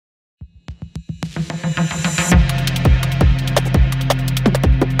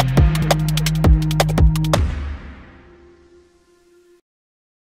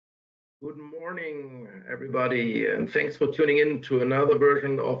Morning, everybody, and thanks for tuning in to another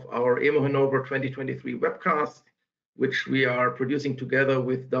version of our EMO Hannover 2023 webcast, which we are producing together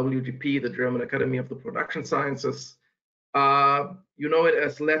with WGP, the German Academy of the Production Sciences. You know it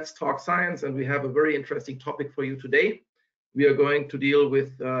as Let's Talk Science, and we have a very interesting topic for you today. We are going to deal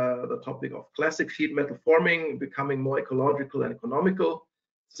with the topic of classic sheet metal forming, becoming more ecological and economical.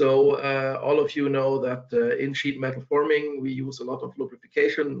 So all of you know that in sheet metal forming, we use a lot of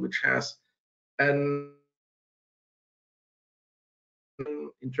lubrication, which has in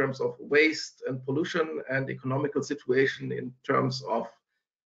terms of waste and pollution, and economical situation in terms of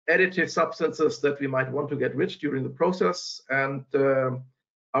additive substances that we might want to get rid during the process. And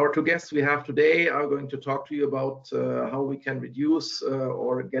our two guests we have today are going to talk to you about how we can reduce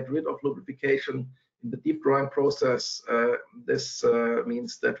or get rid of lubrication in the deep drawing process. This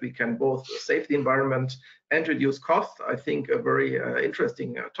means that we can both save the environment and reduce cost. I think a very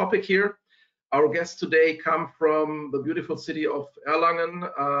interesting topic here. Our guests today come from the beautiful city of Erlangen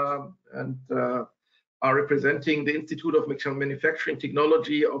and are representing the Institute of Manufacturing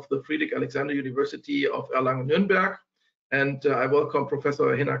Technology of the Friedrich Alexander University of Erlangen-Nürnberg. And I welcome Professor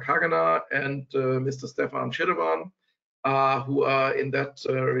Hinak Hagener and Mr. Stefan Schirdewan, who are in that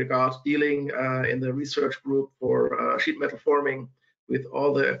regard dealing in the research group for sheet metal forming with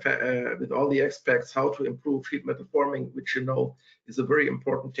all the aspects how to improve sheet metal forming, which you know is a very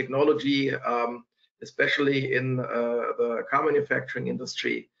important technology, especially in the car manufacturing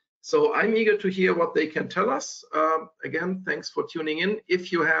industry. So I'm eager to hear what they can tell us. Again, thanks for tuning in. If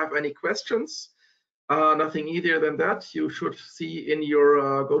you have any questions, nothing easier than that. You should see in your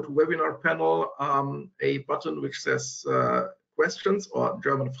GoToWebinar panel a button which says questions, or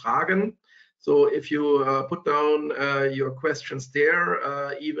German Fragen. So if you put down your questions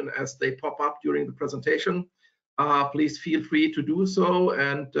there, even as they pop up during the presentation, please feel free to do so.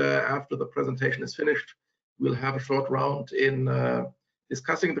 And after the presentation is finished, we'll have a short round in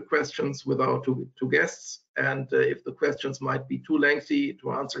discussing the questions with our two guests. And if the questions might be too lengthy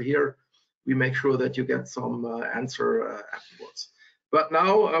to answer here, we make sure that you get some answer afterwards. But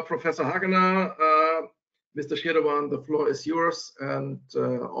now, Professor Hagener, Mr. Schirdewan, the floor is yours, and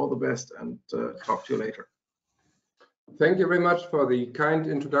all the best, and talk to you later. Thank you very much for the kind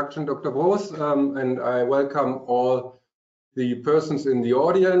introduction, Dr. Broos, and I welcome all the persons in the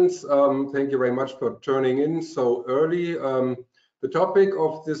audience. Thank you very much for turning in so early. The topic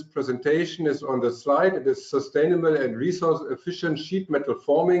of this presentation is on the slide. It is sustainable and resource efficient sheet metal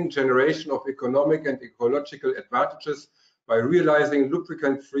forming, generation of economic and ecological advantages by realizing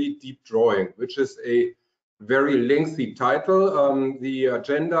lubricant-free deep drawing, which is a very lengthy title. The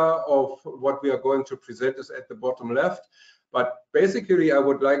agenda of what we are going to present is at the bottom left. But basically, I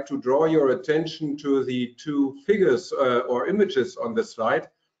would like to draw your attention to the two figures or images on the slide,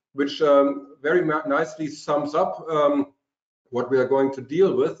 which very nicely sums up what we are going to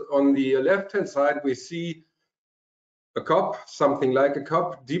deal with. On the left-hand side, we see a cup, something like a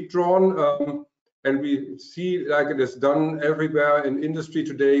cup, deep drawn, and we see, like it is done everywhere in industry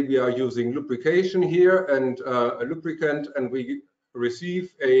today, we are using lubrication here and a lubricant, and we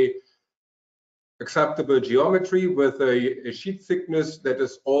receive a acceptable geometry with a sheet thickness that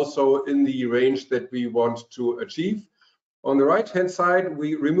is also in the range that we want to achieve. On the right-hand side,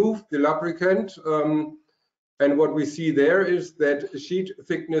 we remove the lubricant, and what we see there is that sheet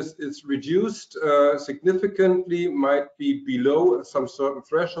thickness is reduced significantly, might be below some certain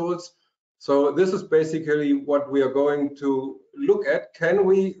thresholds. So this is basically what we are going to look at. Can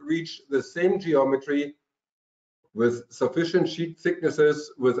we reach the same geometry with sufficient sheet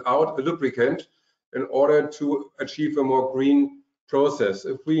thicknesses without a lubricant in order to achieve a more green process?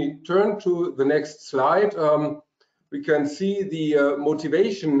 If we turn to the next slide, we can see the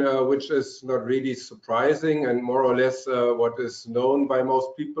motivation, which is not really surprising and more or less what is known by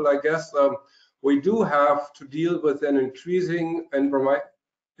most people, I guess. We do have to deal with an increasing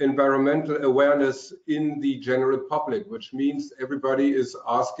environmental awareness in the general public, which means everybody is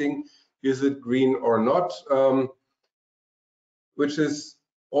asking, is it green or not? Which is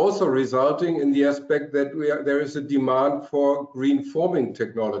also resulting in the aspect that there is a demand for green forming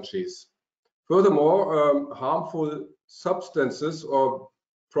technologies. Furthermore, harmful substances or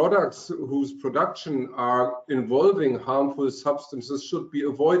products whose production are involving harmful substances should be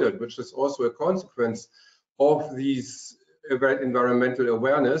avoided, which is also a consequence of these environmental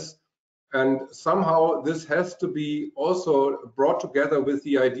awareness. And somehow this has to be also brought together with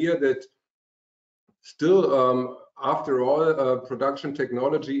the idea that still, after all, production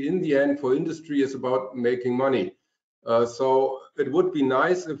technology in the end for industry is about making money. So it would be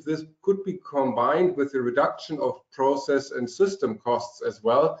nice if this could be combined with the reduction of process and system costs as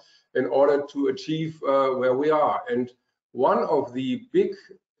well, in order to achieve where we are. And one of the big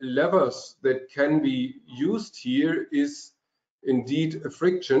levers that can be used here is indeed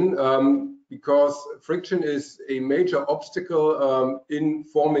friction, because friction is a major obstacle in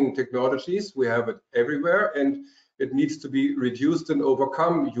forming technologies. We have it everywhere, and it needs to be reduced and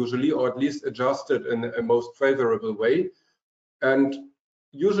overcome usually, or at least adjusted in a most favorable way. And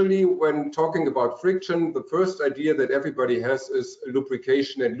usually when talking about friction, the first idea that everybody has is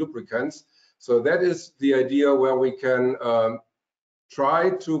lubrication and lubricants. So that is the idea where we can try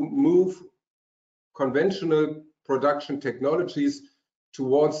to move conventional production technologies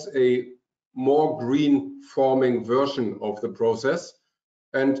towards a more green forming version of the process.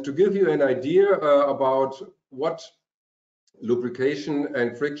 And to give you an idea about what lubrication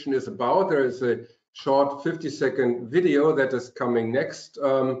and friction is about, there is a short 50-second video that is coming next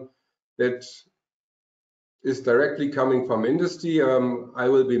that is directly coming from industry. I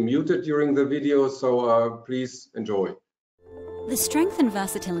will be muted during the video, so please enjoy. The strength and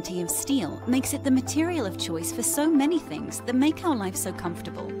versatility of steel makes it the material of choice for so many things that make our life so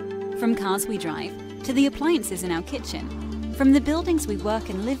comfortable. From cars we drive, to the appliances in our kitchen, from the buildings we work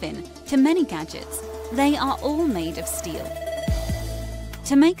and live in, to many gadgets, they are all made of steel.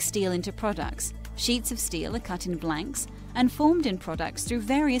 To make steel into products, sheets of steel are cut in blanks and formed in products through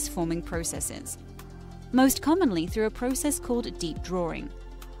various forming processes. Most commonly through a process called deep drawing.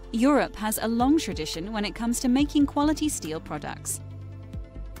 Europe has a long tradition when it comes to making quality steel products.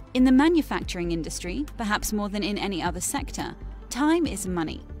 In the manufacturing industry, perhaps more than in any other sector, time is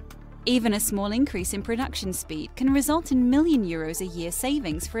money. Even a small increase in production speed can result in million euros a year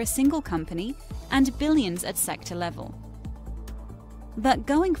savings for a single company and billions at sector level. But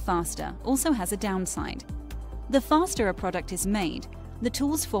going faster also has a downside. The faster a product is made, the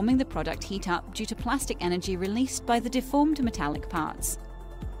tools forming the product heat up due to plastic energy released by the deformed metallic parts.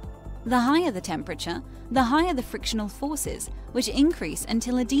 The higher the temperature, the higher the frictional forces, which increase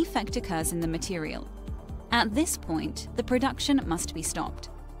until a defect occurs in the material. At this point, the production must be stopped.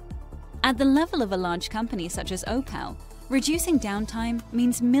 At the level of a large company such as Opel, reducing downtime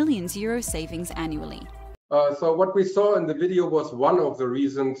means millions euro savings annually. So what we saw in the video was one of the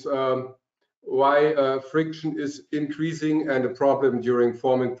reasons why friction is increasing and a problem during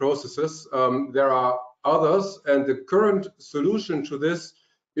forming processes. There are others, and the current solution to this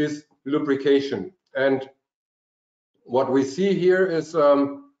is lubrication. And what we see here is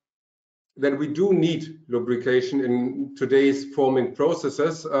that we do need lubrication in today's forming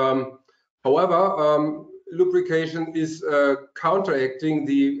processes. However, lubrication is counteracting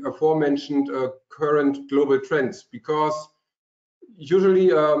the aforementioned current global trends, because usually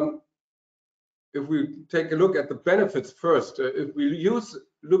if we take a look at the benefits first, if we use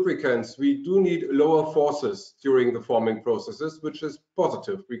lubricants, we do need lower forces during the forming processes, which is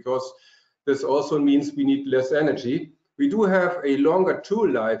positive because this also means we need less energy. We do have a longer tool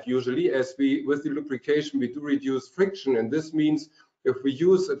life usually, as with the lubrication we do reduce friction, and this means if we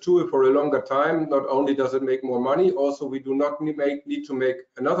use a tool for a longer time, not only does it make more money, also we do not need to make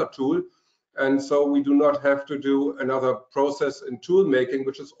another tool, and so we do not have to do another process in tool making,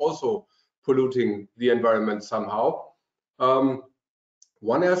 which is also polluting the environment somehow.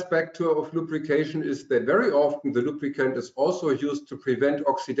 One aspect of lubrication is that very often the lubricant is also used to prevent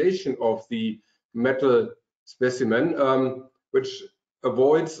oxidation of the metal specimen, which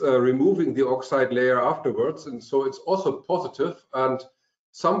avoids removing the oxide layer afterwards, and so it's also positive. And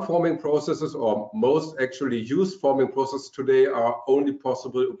some forming processes, or most actually used forming processes today, are only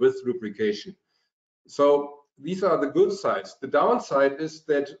possible with lubrication. So these are the good sides. The downside is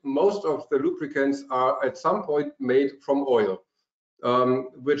that most of the lubricants are at some point made from oil,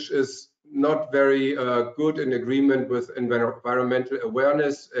 which is not very good in agreement with environmental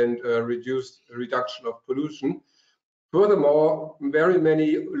awareness and reduction of pollution. Furthermore, very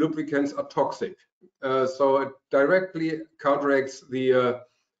many lubricants are toxic, so it directly counteracts the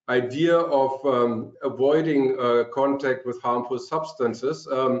idea of avoiding contact with harmful substances.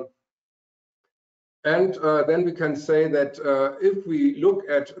 And then we can say that if we look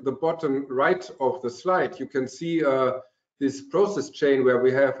at the bottom right of the slide, you can see this process chain where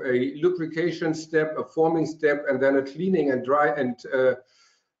we have a lubrication step, a forming step, and then a cleaning and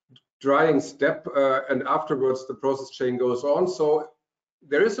drying step, and afterwards the process chain goes on. So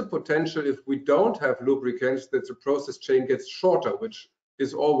there is a potential, if we don't have lubricants, that the process chain gets shorter, which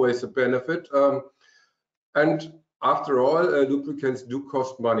is always a benefit. And after all, lubricants do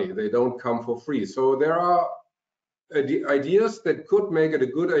cost money. They don't come for free. So there are ideas that could make it a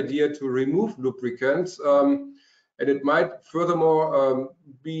good idea to remove lubricants And it might furthermore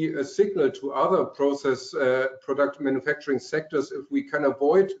be a signal to other process product manufacturing sectors. If we can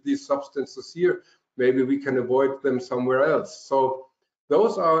avoid these substances here, maybe we can avoid them somewhere else. So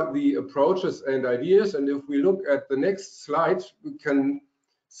those are the approaches and ideas. And if we look at the next slide, we can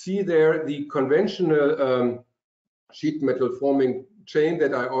see there the conventional sheet metal forming chain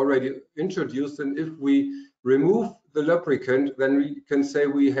that I already introduced. And if we remove the lubricant, then we can say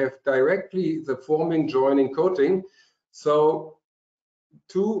we have directly the forming, joining, coating. So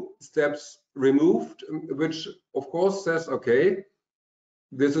 2 steps removed, which of course says, okay,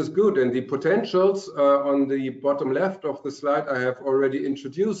 this is good. And the potentials on the bottom left of the slide I have already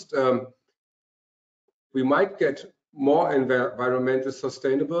introduced. We might get more environmentally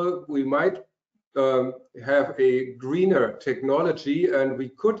sustainable. We might have a greener technology, and we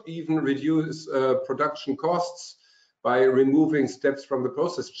could even reduce production costs by removing steps from the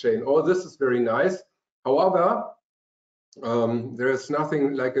process chain. All this is very nice. However, there is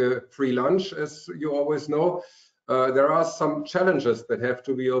nothing like a free lunch, as you always know. There are some challenges that have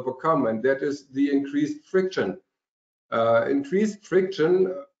to be overcome, and that is the increased friction. Increased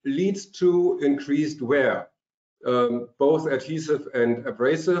friction leads to increased wear, both adhesive and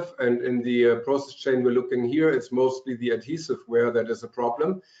abrasive. And in the process chain we're looking here, it's mostly the adhesive wear that is a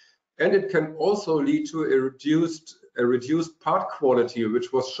problem. And it can also lead to a reduced part quality,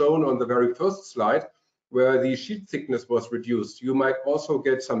 which was shown on the very first slide, where the sheet thickness was reduced. You might also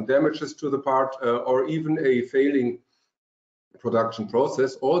get some damages to the part or even a failing production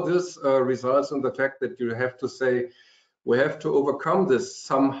process. All this results in the fact that you have to say, we have to overcome this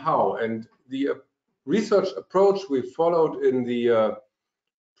somehow. And the research approach we followed in the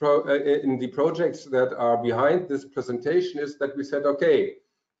projects that are behind this presentation is that we said, okay,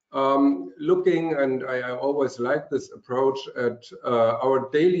 looking, and I always like this approach, at our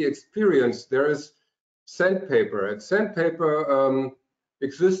daily experience, there is sandpaper. And sandpaper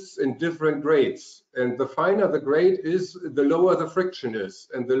exists in different grades. And the finer the grade is, the lower the friction is,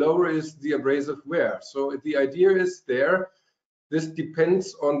 and the lower is the abrasive wear. So the idea is there, this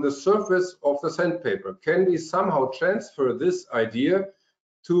depends on the surface of the sandpaper. Can we somehow transfer this idea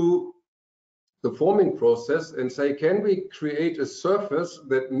to the forming process and say, can we create a surface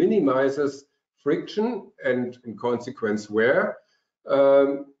that minimizes friction and in consequence wear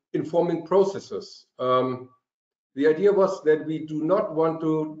in forming processes? The idea was that we do not want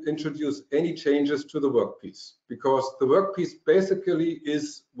to introduce any changes to the workpiece, because the workpiece basically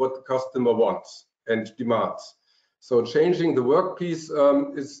is what the customer wants and demands. So changing the workpiece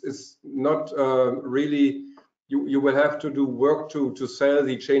is not really, you will have to do work to sell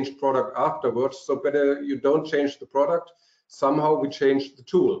the changed product afterwards. So better you don't change the product, somehow we change the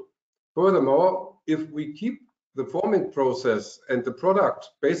tool. Furthermore, if we keep the forming process and the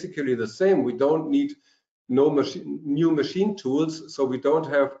product basically the same, we don't need new machine tools, so we don't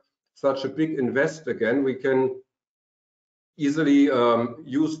have such a big invest again. We can easily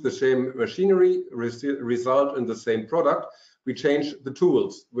use the same machinery, result in the same product. We change the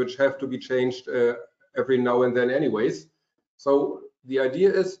tools, which have to be changed every now and then anyways. So the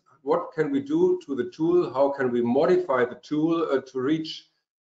idea is, what can we do to the tool? How can we modify the tool to reach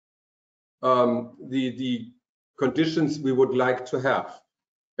the conditions we would like to have?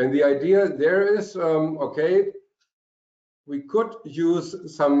 And the idea there is, okay, we could use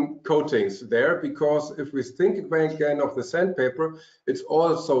some coatings there, because if we think again of the sandpaper, it's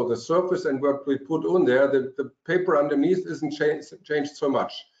also the surface and what we put on there, the paper underneath isn't changed so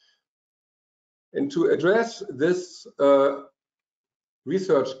much. And to address this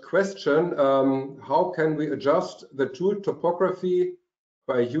research question, how can we adjust the tool topography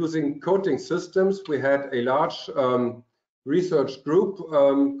by using coating systems? We had a large research group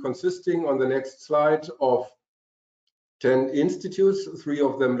consisting on the next slide of 10 institutes, 3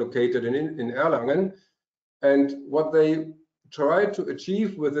 of them located in Erlangen. And what they tried to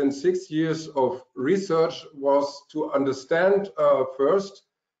achieve within 6 years of research was to understand first,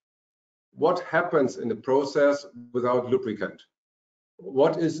 what happens in the process without lubricant?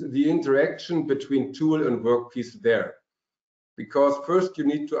 What is the interaction between tool and workpiece there? Because first you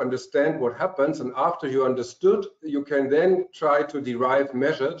need to understand what happens, and after you understood, you can then try to derive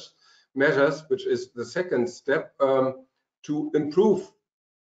measures, which is the second step, to improve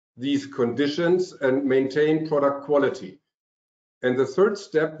these conditions and maintain product quality. And the third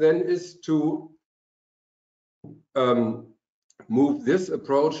step then is to move this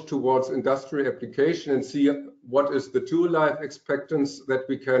approach towards industrial application and see what is the tool life expectancy that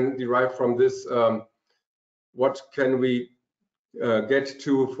we can derive from this. What can we get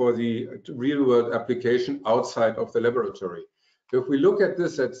to for the real world application outside of the laboratory? If we look at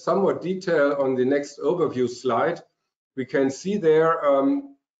this at somewhat detail on the next overview slide, we can see there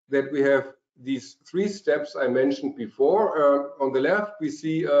that we have these 3 steps I mentioned before. On the left, we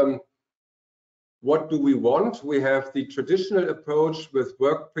see what do we want. We have the traditional approach with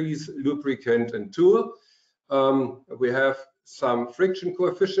workpiece, lubricant, and tool. We have some friction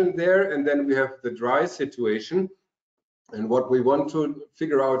coefficient there, and then we have the dry situation. And what we want to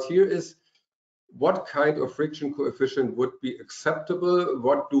figure out here is what kind of friction coefficient would be acceptable,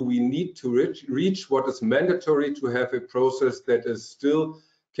 what do we need to reach, what is mandatory to have a process that is still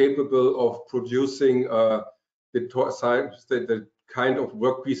capable of producing the kind of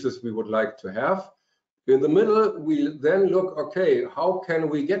workpieces we would like to have. In the middle, we then look, okay, how can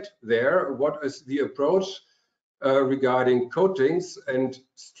we get there? What is the approach regarding coatings and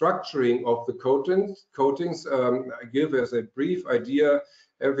structuring of the coatings? I give as a brief idea.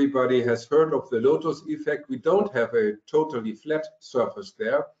 Everybody has heard of the Lotus effect. We don't have a totally flat surface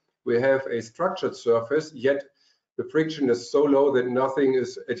there. We have a structured surface, yet the friction is so low that nothing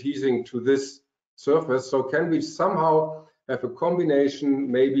is adhering to this surface. So can we somehow have a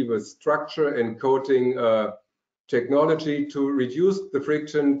combination maybe with structure and coating technology to reduce the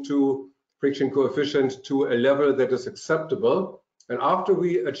friction coefficient to a level that is acceptable? And after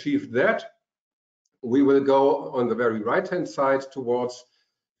we achieve that, we will go on the very right-hand side towards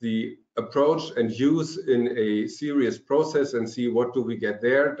the approach and use in a serious process and see what do we get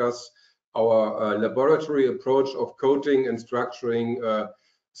there. Does our laboratory approach of coating and structuring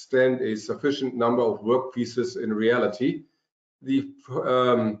stand a sufficient number of workpieces in reality? The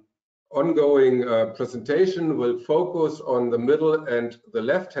ongoing presentation will focus on the middle and the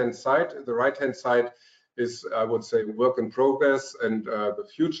left-hand side. The right-hand side is, I would say, work in progress and the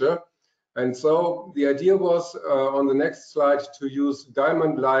future. And so the idea was on the next slide to use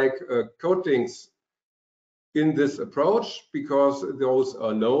diamond-like coatings in this approach because those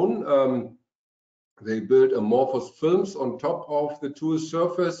are known. They build amorphous films on top of the tool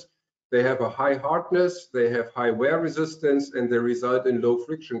surface. They have a high hardness, they have high wear resistance, and they result in low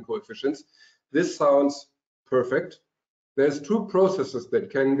friction coefficients. This sounds perfect. There's 2 processes that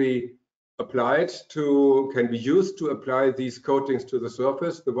can be used to apply these coatings to the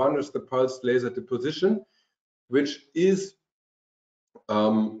surface. The one is the pulsed laser deposition, which is,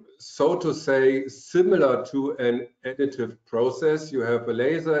 so to say, similar to an additive process. You have a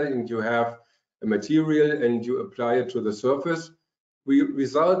laser and you have a material and you apply it to the surface. We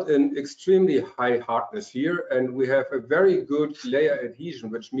result in extremely high hardness here, and we have a very good layer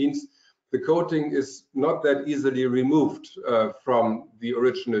adhesion, which means the coating is not that easily removed from the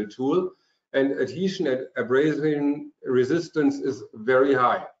original tool, and adhesion and abrasion resistance is very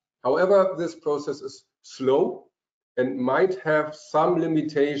high. However, this process is slow and might have some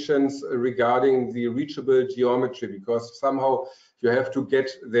limitations regarding the reachable geometry, because somehow you have to get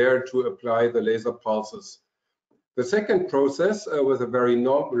there to apply the laser pulses. The second process with a very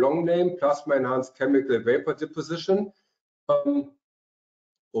long name, plasma enhanced chemical vapor deposition,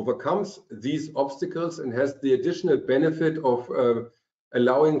 overcomes these obstacles and has the additional benefit of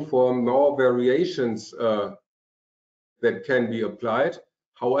allowing for more variations that can be applied.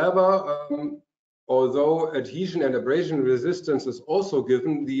 However, although adhesion and abrasion resistance is also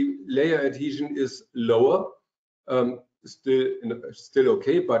given, the layer adhesion is lower, still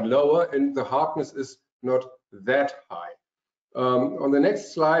okay, but lower, and the hardness is not that high. On the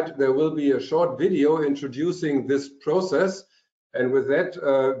next slide, there will be a short video introducing this process. And with that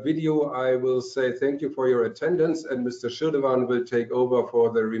video, I will say thank you for your attendance, and Mr. Schirdewan will take over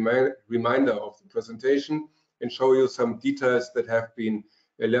for the remainder of the presentation and show you some details that have been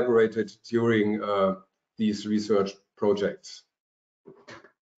elaborated during these research projects.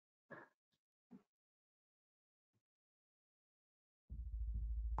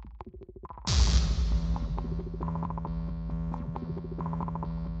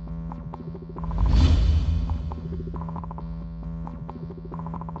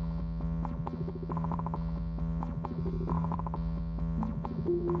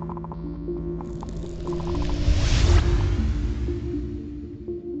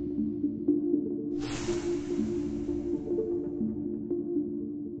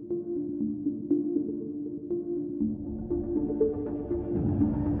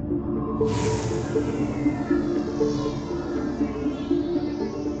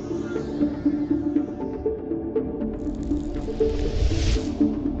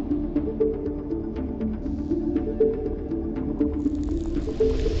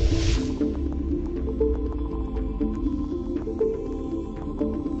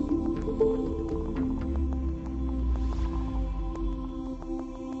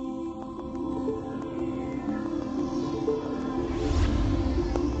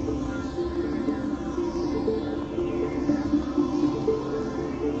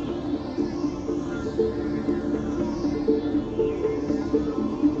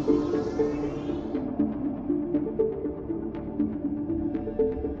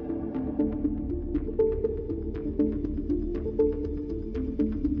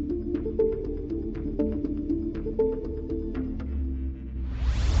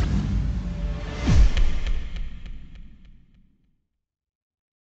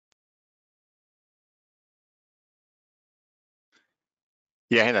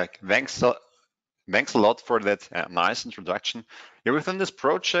 Yeah, Henrik, thanks a lot for that nice introduction. Yeah, within this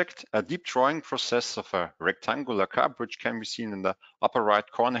project, a deep drawing process of a rectangular cup, which can be seen in the upper right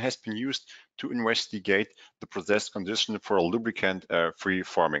corner, has been used to investigate the process condition for a lubricant-free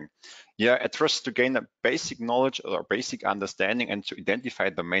forming. Yeah, at first to gain a basic knowledge or basic understanding and to identify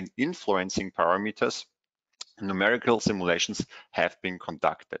the main influencing parameters, numerical simulations have been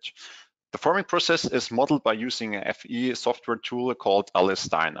conducted. The forming process is modeled by using an FE software tool called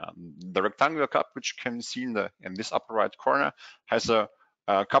Alestina. The rectangular cup, which you can see in this upper right corner, has a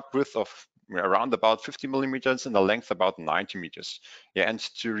cup width of around about 50 millimeters and a length about 90 meters. Yeah, and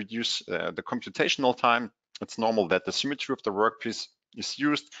to reduce the computational time, it's normal that the symmetry of the workpiece is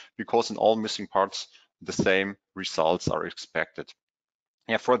used because in all missing parts, the same results are expected.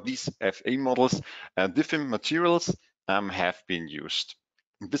 Yeah, for these FE models, different materials have been used.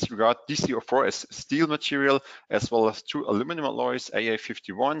 In this regard, DC04 is steel material, as well as two aluminum alloys,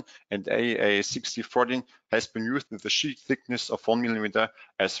 AA51 and AA6014, has been used with a sheet thickness of 1 millimeter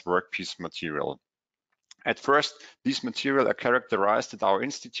as workpiece material. At first, these materials are characterized at our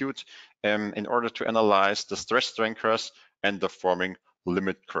institute in order to analyze the stress strain crust and the forming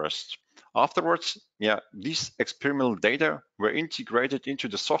limit crust. Afterwards, these experimental data were integrated into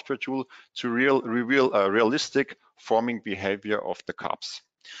the software tool to reveal a realistic forming behavior of the cups.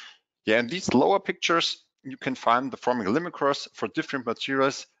 Yeah, in these lower pictures, you can find the forming limit crust for different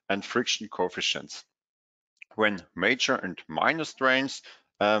materials and friction coefficients. When major and minor strains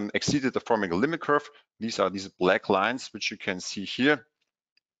exceeded the forming limit curve, these are these black lines, which you can see here,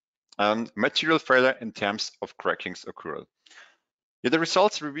 material failure in terms of crackings occurred. Yeah, the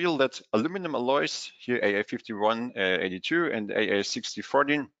results reveal that aluminum alloys, here AA5182 and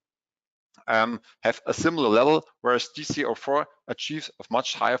AA6014, have a similar level, whereas DC04 achieves a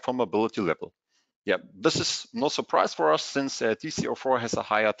much higher formability level. Yeah, this is no surprise for us since DC04 has a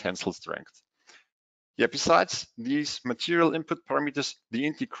higher tensile strength. Yeah, besides these material input parameters, the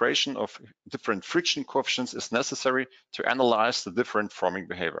integration of different friction coefficients is necessary to analyze the different forming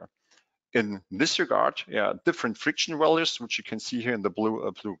behavior. In this regard, different friction values, which you can see here in the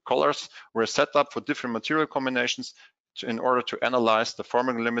blue colors, were set up for different material combinations in order to analyze the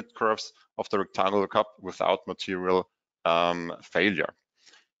forming limit curves of the rectangular cup without material failure.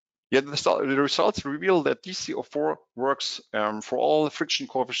 Yet the results reveal that DC04 works for all friction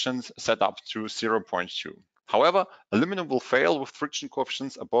coefficients set up to 0.2. However, aluminum will fail with friction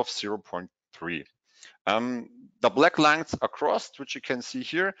coefficients above 0.3. The black lines are crossed, which you can see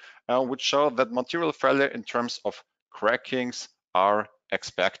here, which show that material failure in terms of crackings are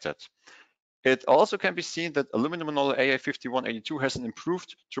expected. It also can be seen that aluminum alloy AA5182 has an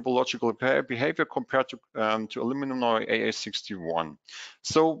improved topological behavior compared to aluminum alloy AA61.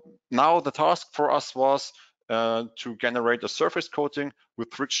 So now the task for us was to generate a surface coating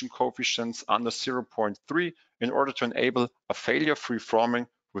with friction coefficients under 0.3 in order to enable a failure-free forming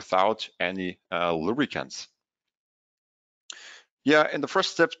without any lubricants. Yeah, in the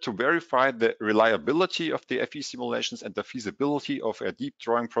first step, to verify the reliability of the FE simulations and the feasibility of deep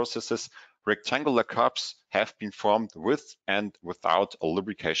drawing processes, rectangular cups have been formed with and without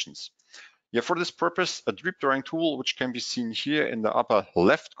lubrications. Yeah, for this purpose, a deep drawing tool, which can be seen here in the upper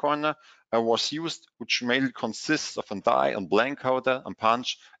left corner, was used, which mainly consists of a die, a blank coater, a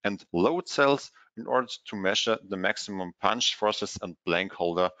punch, and load cells in order to measure the maximum punch forces and blank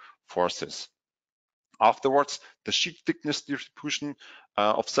holder forces. Afterwards, the sheet thickness distribution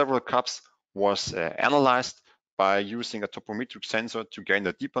of several cups was analyzed by using a topometric sensor to gain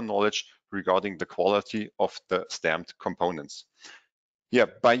a deeper knowledge regarding the quality of the stamped components. Yeah,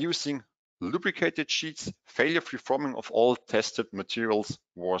 by using lubricated sheets, failure-free forming of all tested materials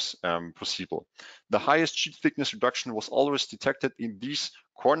was possible. The highest sheet thickness reduction was always detected in these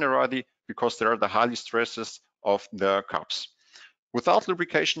corner radii because they are the highest stresses of the cups. Without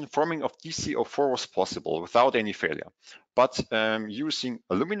lubrication, forming of DC04 was possible without any failure. But using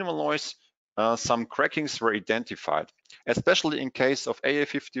aluminum alloys, some crackings were identified, especially in case of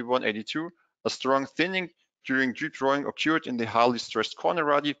AA5182. A strong thinning during deep drawing occurred in the highly stressed corner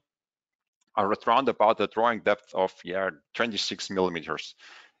radii around about a drawing depth of 26 millimeters.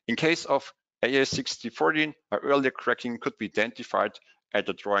 In case of AA6014, an earlier cracking could be identified at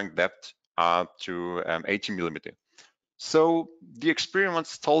a drawing depth to 80 millimeters. So the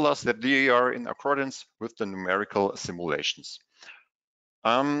experiments told us that they are in accordance with the numerical simulations.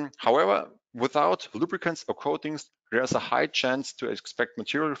 However, without lubricants or coatings, there is a high chance to expect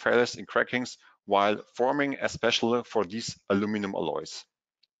material failures in crackings while forming, especially for these aluminum alloys.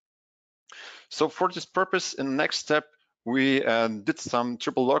 So for this purpose, in the next step, we did some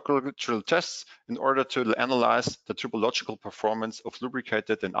tribological tests in order to analyze the tribological performance of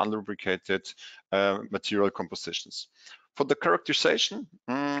lubricated and unlubricated material compositions. For the characterization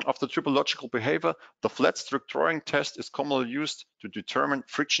of the tribological behavior, the flat strip drawing test is commonly used to determine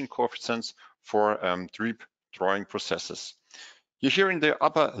friction coefficients for drip drawing processes. Here in the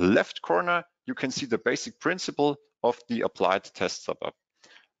upper left corner, you can see the basic principle of the applied test setup.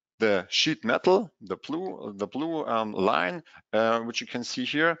 The sheet metal, the blue line, which you can see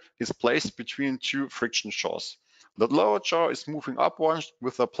here, is placed between two friction jaws. The lower jaw is moving upwards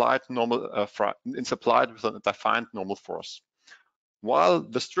with applied normal, it's applied with a defined normal force. While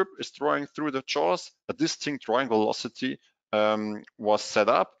the strip is drawing through the jaws, a distinct drawing velocity was set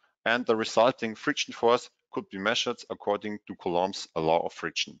up, and the resulting friction force could be measured according to Coulomb's law of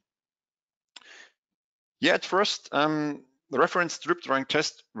friction. At first, the reference strip drawing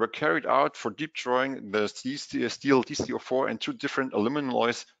tests were carried out for deep drawing the steel TCO4 and two different aluminum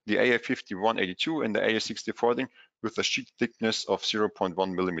alloys, the AA5182 and the AA6040, with a sheet thickness of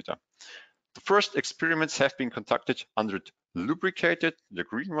 0.1 millimeter. The first experiments have been conducted under lubricated, the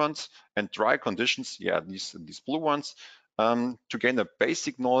green ones, and dry conditions, these blue ones, to gain a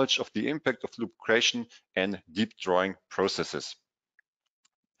basic knowledge of the impact of lubrication and deep drawing processes.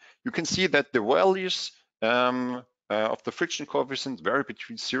 You can see that the values of the friction coefficient vary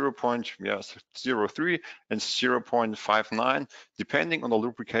between 0.03 and 0.59, depending on the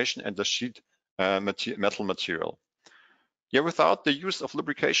lubrication and the sheet metal material. Without the use of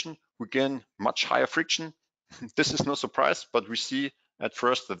lubrication, we gain much higher friction. This is no surprise, but we see at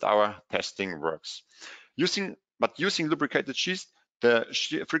first that our testing works. Using lubricated sheets, the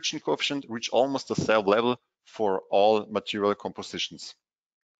friction coefficient reach almost the same level for all material compositions.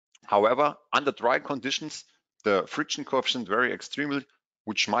 However, under dry conditions, the friction coefficient vary extremely,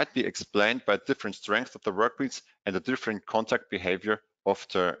 which might be explained by different strength of the workpiece and the different contact behavior of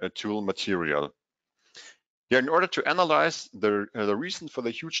the tool material. In order to analyze the reason for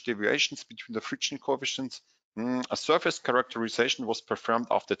the huge deviations between the friction coefficients, a surface characterization was performed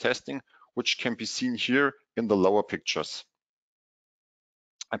after testing, which can be seen here in the lower pictures.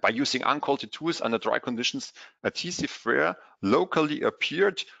 And by using uncoated tools under dry conditions, adhesive wear locally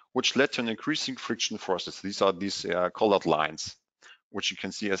appeared, which led to an increasing friction forces. These are these colored lines, which you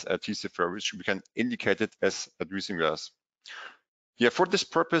can see as adhesive wear, which we can indicate it as adhesive wears. For this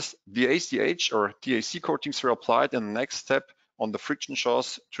purpose, the ACH or TAC coatings were applied in the next step on the friction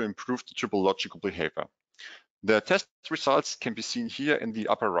jaws to improve the tribological behavior. The test results can be seen here in the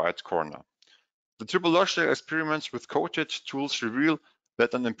upper right corner. The tribological experiments with coated tools reveal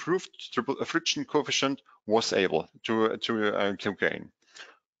that an improved friction coefficient was able to gain.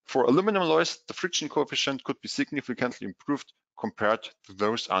 For aluminum alloys, the friction coefficient could be significantly improved compared to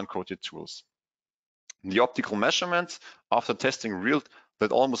those uncoated tools. The optical measurements after testing revealed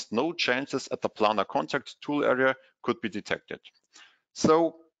that almost no changes at the planar contact tool area could be detected.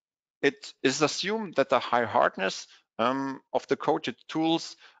 So it is assumed that the high hardness of the coated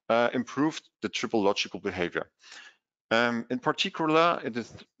tools improved the tribological behavior. In particular, it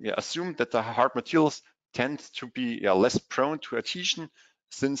is assumed that the hard materials tend to be less prone to adhesion,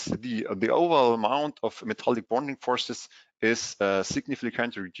 since the overall amount of metallic bonding forces is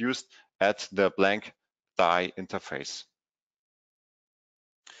significantly reduced at the blank die interface.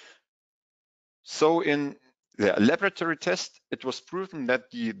 So in the laboratory test, it was proven that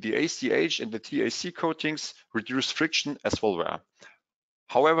the ACH and the TAC coatings reduce friction as well.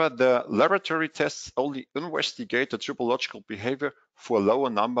 However, the laboratory tests only investigate the tribological behavior for a lower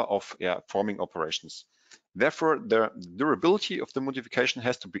number of forming operations. Therefore, the durability of the modification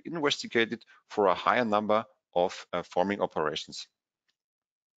has to be investigated for a higher number of forming operations.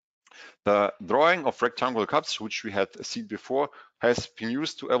 The drawing of rectangular cups, which we had seen before, has been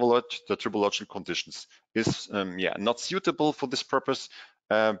used to evaluate the tribological conditions. Is not suitable for this purpose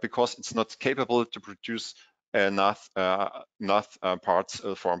because it's not capable to produce enough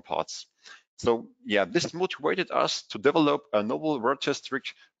form parts. So this motivated us to develop a novel wear test trick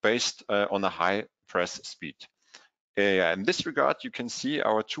based on a high press speed. In this regard, you can see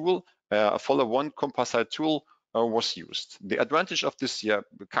our tool, a Follow 1 composite tool, was used. The advantage of this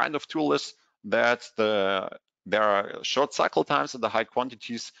kind of tool is that there are short cycle times and the high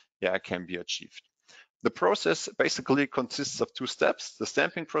quantities can be achieved. The process basically consists of two steps: the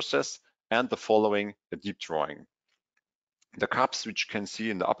stamping process and the following deep drawing. The cups, which you can see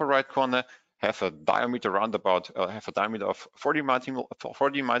in the upper right corner, have a diameter of 40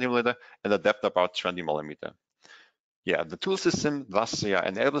 millimeter and a depth about 20 millimeter. The tool system thus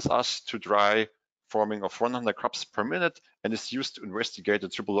enables us to dry forming of 100 cups per minute and is used to investigate the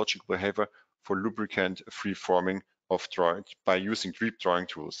tribological behavior for lubricant-free forming of drawing by using deep drawing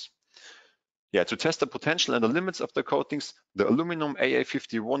tools. Yeah, to test the potential and the limits of the coatings, the aluminum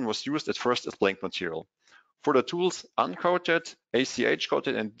AA51 was used at first as blank material. For the tools, uncoated, ACH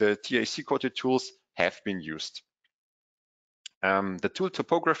coated, and the TAC coated tools have been used. The tool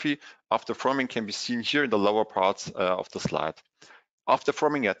topography after forming can be seen here in the lower parts of the slide. After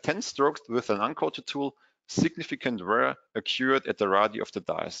forming 10 strokes with an uncoated tool, significant wear occurred at the radii of the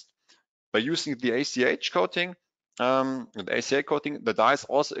dies. By using the ACH coating, the dies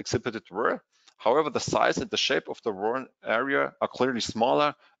also exhibited wear. However, the size and the shape of the worn area are clearly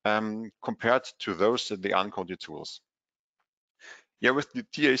smaller compared to those in the uncoated tools. Yeah, with the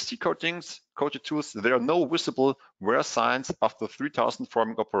TAC coated tools, there are no visible wear signs after 3000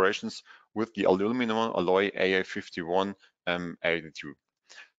 forming operations with the aluminum alloy AA51 82.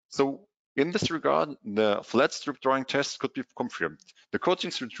 So in this regard, the flat strip drawing test could be confirmed. The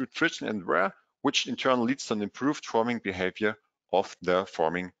coatings reduce friction and wear, which in turn leads to an improved forming behavior of the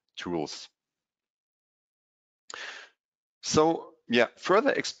forming tools. So yeah,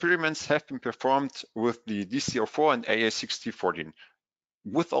 further experiments have been performed with the DC04 and AA6014.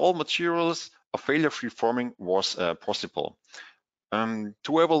 With all materials, a failure-free forming was possible. To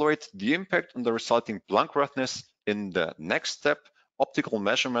evaluate the impact on the resulting blank roughness in the next step, optical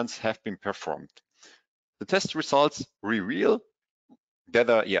measurements have been performed. The test results reveal that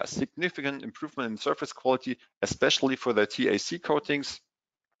a significant improvement in surface quality, especially for the TAC coatings,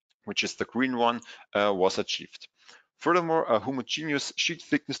 which is the green one, was achieved. Furthermore, a homogeneous sheet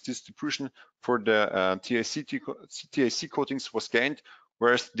thickness distribution for the TAC coatings was gained,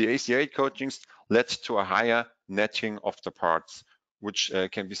 whereas the ACH coatings led to a higher netting of the parts, which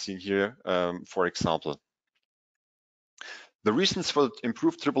can be seen here, for example. The reasons for the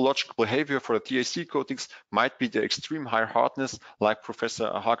improved tribological behavior for the TAC coatings might be the extreme high hardness, like Professor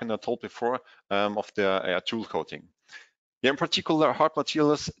Hagener told before, of the tool coating. In particular, hard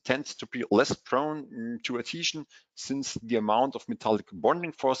materials tend to be less prone to adhesion since the amount of metallic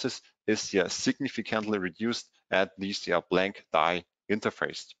bonding forces is significantly reduced at these blank die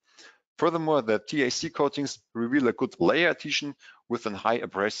interface. Furthermore, the TAC coatings reveal a good layer adhesion with a high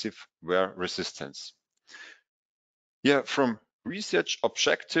abrasive wear resistance. Yeah, from research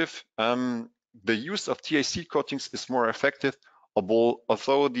objective, the use of TAC coatings is more effective,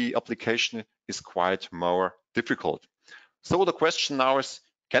 although the application is quite more difficult. So the question now is,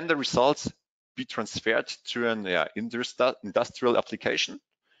 can the results be transferred to an industrial application?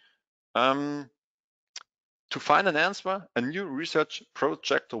 To find an answer, a new research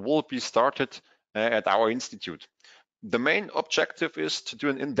project will be started at our institute. The main objective is to do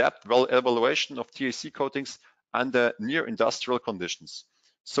an in-depth evaluation of TAC coatings under near industrial conditions.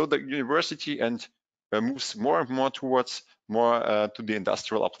 So the university moves more and more towards to the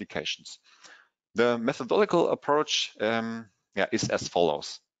industrial applications. The methodological approach is as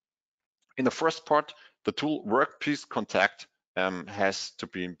follows. In the first part, the tool workpiece contact has to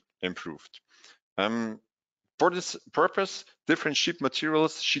be improved. For this purpose, different sheet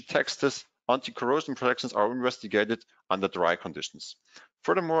materials, sheet textures, anti-corrosion protections are investigated under dry conditions.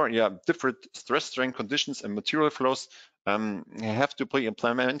 Furthermore, different stress strain conditions and material flows have to be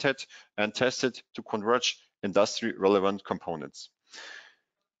implemented and tested to converge industry relevant components.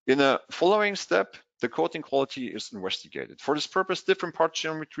 In a following step, the coating quality is investigated. For this purpose, different part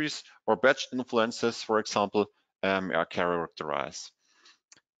geometries or batch influences, for example, are characterized.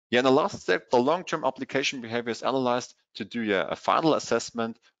 In the last step, the long-term application behavior is analyzed to do a final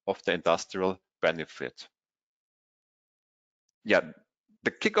assessment of the industrial benefit. The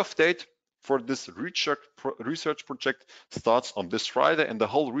kickoff date for this research project starts on this Friday, and the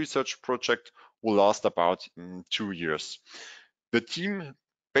whole research project will last about 2 years. The team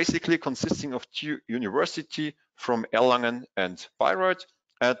basically consisting of 2 universities from Erlangen and Bayreuth,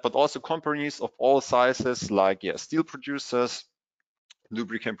 but also companies of all sizes like steel producers,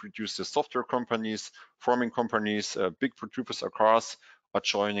 lubricant producers, software companies, forming companies, big producers of cars are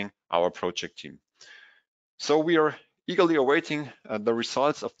joining our project team. So we are eagerly awaiting the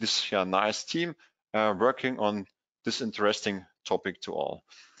results of this nice team working on this interesting topic to all.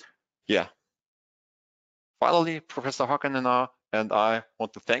 Finally, Professor Hagener and I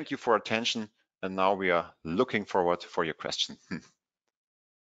want to thank you for your attention, and now we are looking forward for your question.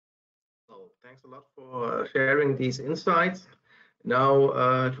 So thanks a lot for sharing these insights.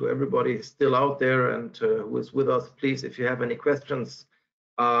 Now, to everybody still out there and who is with us, please, if you have any questions,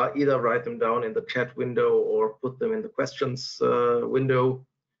 either write them down in the chat window or put them in the questions window.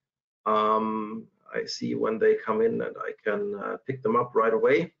 I see when they come in and I can pick them up right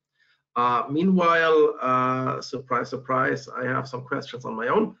away. Meanwhile, surprise, surprise, I have some questions on my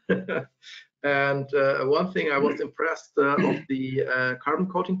own. And one thing I was impressed of the carbon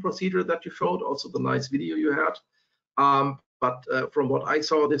coating procedure that you showed, also the nice video you had. But from what I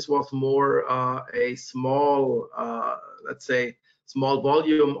saw, this was more a small, let's say, small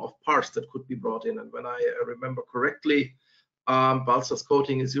volume of parts that could be brought in. And when I remember correctly, Balsa's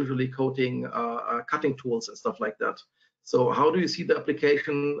coating is usually coating cutting tools and stuff like that. So how do you see the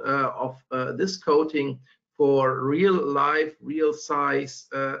application of this coating for real life, real size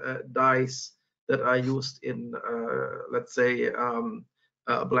dies that are used in, let's say,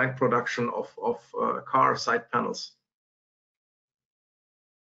 blank production of car side panels?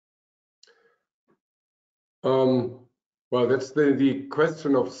 Well, that's the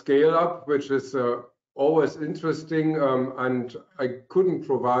question of scale up, which is always interesting, and I couldn't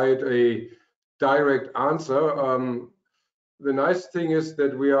provide a direct answer. The nice thing is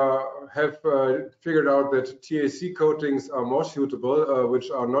that we have figured out that TAC coatings are more suitable, which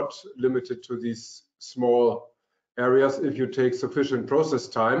are not limited to these small areas if you take sufficient process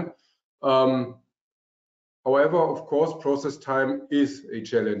time. However, of course, process time is a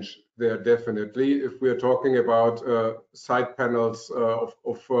challenge there, definitely. If we're talking about side panels of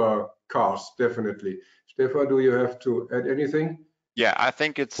cars, definitely. Stefan, do you have to add anything? Yeah, I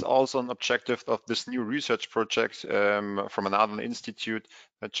think it's also an objective of this new research project from another institute,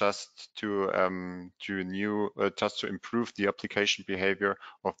 just to improve the application behavior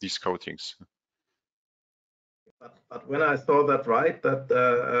of these coatings. But when I saw that right,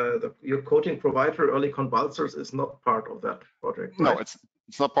 that your coating provider, Oerlikon Balzers, is not part of that project. Right? No, it's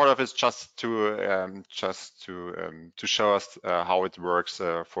not part of it. It's just to show us how it works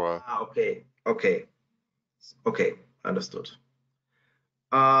for. Okay, understood.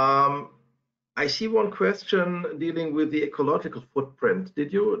 I see one question dealing with the ecological footprint.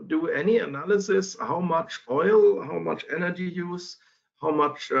 Did you do any analysis? How much oil, how much energy use, how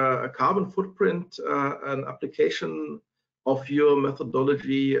much carbon footprint an application of your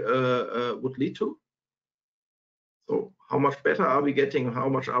methodology would lead to? So how much better are we getting? How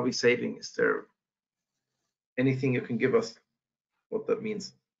much are we saving? Is there anything you can give us what that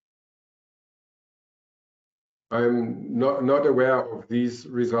means? I'm not aware of these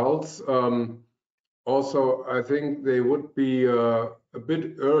results. Also, I think they would be a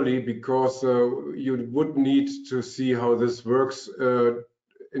bit early because you would need to see how this works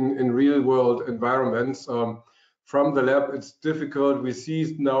in real world environments. From the lab, it's difficult. We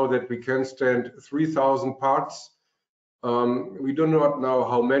see now that we can stand 3,000 parts. We do not know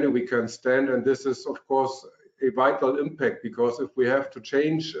how many we can stand, and this is, of course, a vital impact, because if we have to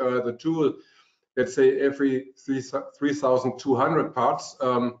change the tool, let's say every 3,200 parts,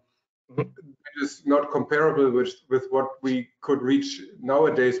 it is not comparable with what we could reach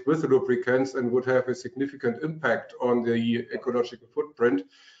nowadays with lubricants, and would have a significant impact on the ecological footprint.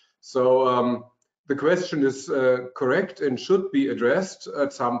 So the question is correct and should be addressed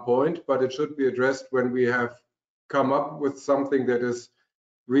at some point, but it should be addressed when we have come up with something that is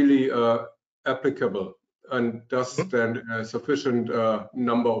really applicable and does stand a sufficient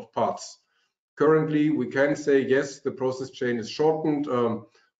number of parts. Currently, we can say, yes, the process chain is shortened.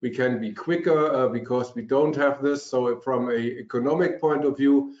 We can be quicker because we don't have this. So from an economic point of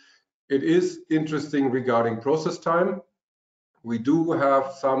view, it is interesting regarding process time. We do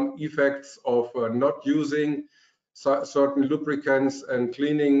have some effects of not using certain lubricants and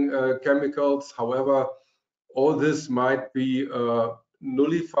cleaning chemicals. However, all this might be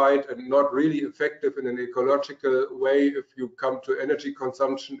nullified and not really effective in an ecological way if you come to energy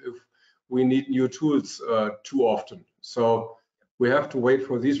consumption, if we need new tools too often. So we have to wait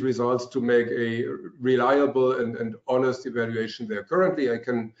for these results to make a reliable and honest evaluation there. Currently, I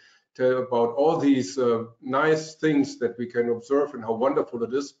can tell about all these nice things that we can observe and how wonderful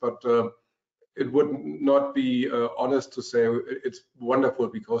it is, but it would not be honest to say it's wonderful,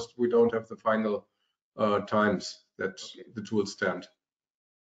 because we don't have the final times that the tools stand.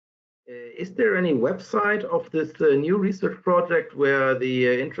 Is there any website of this new research project where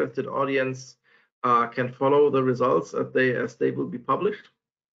the interested audience can follow the results as they will be published?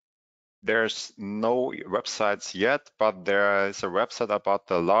 There's no websites yet, but there is a website about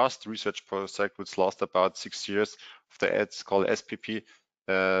the last research project, which lasted about 6 years. It's called SPP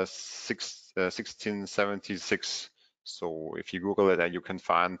 1676. So if you Google it, you can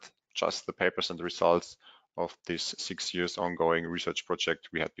find just the papers and the results of this 6 years ongoing research project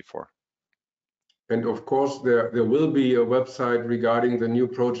we had before. And of course, there will be a website regarding the new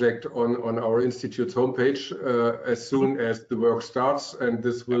project on our institute's homepage as soon as the work starts, and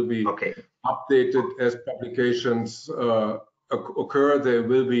this will be updated as publications occur. There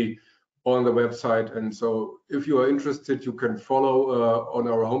will be on the website. And so if you are interested, you can follow on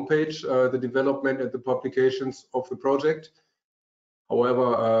our homepage the development and the publications of the project.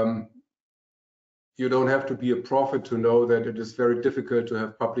 However, you don't have to be a prophet to know that it is very difficult to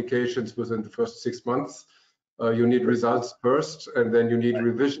have publications within the first 6 months. You need results first, and then you need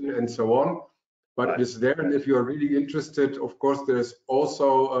revision and so on. But it is there, and if you are really interested, of course, there's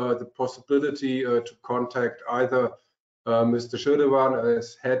also the possibility to contact either Mr. Schirdewan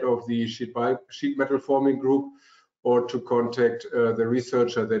as head of the sheet metal forming group, or to contact the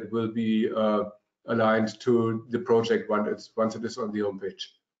researcher that will be aligned to the project once it is on the homepage.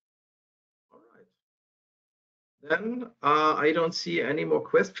 All right. Then I don't see any more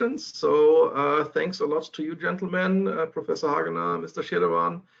questions. So thanks a lot to you, gentlemen, Professor Hagener, Mr.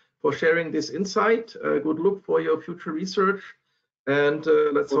 Schirdewan, for sharing this insight. Good luck for your future research. And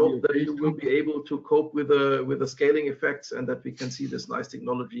let's hope that you will be able to cope with the scaling effects, and that we can see this nice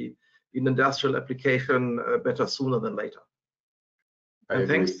technology in industrial application better sooner than later. And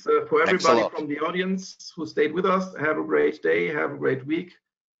thanks for everybody from the audience who stayed with us. Have a great day, have a great week.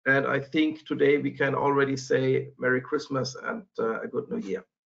 And I think today we can already say Merry Christmas and a good New Year.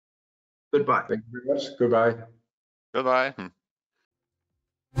 Goodbye. Thank you very much. Goodbye. Goodbye.